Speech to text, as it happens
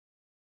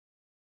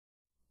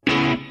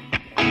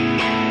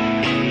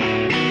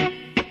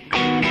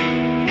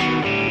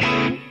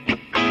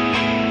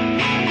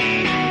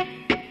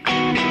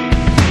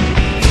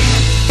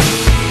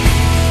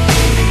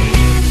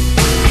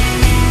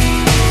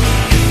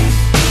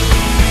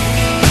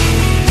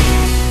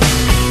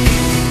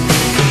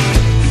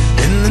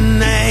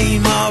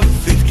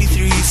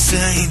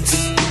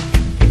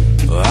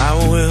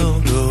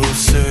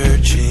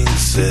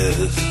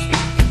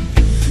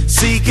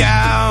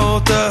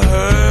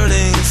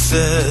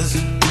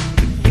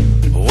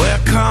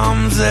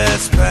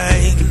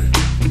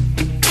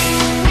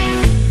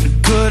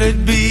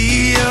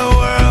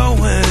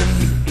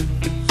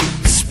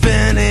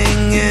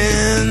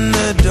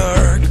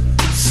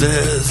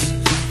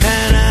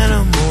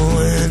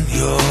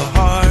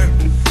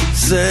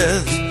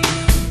says,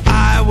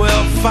 I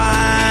will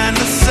find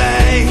the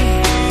same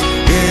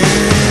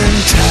in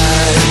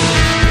time.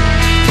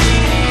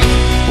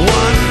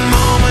 One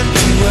moment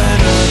to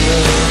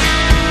another,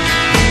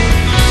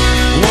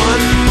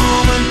 one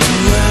moment to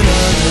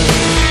another,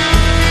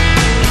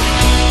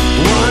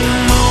 one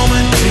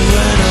moment to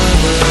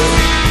another.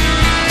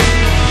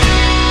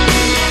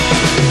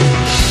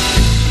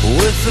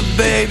 With the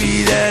baby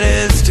that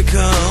is to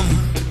come,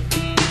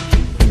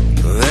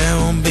 there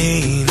won't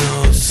be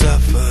no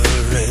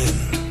suffering,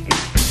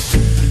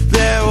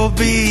 there will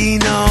be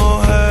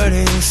no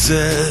hurting,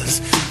 says,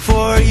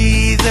 for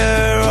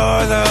either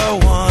or the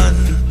one.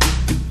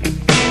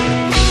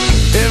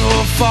 It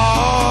will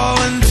fall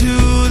into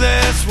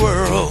this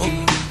world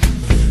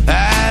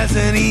as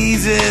an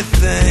easy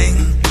thing,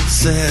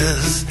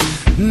 says,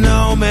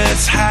 no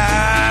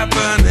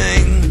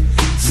mishappening,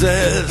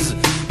 says,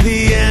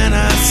 the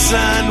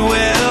innocent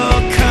will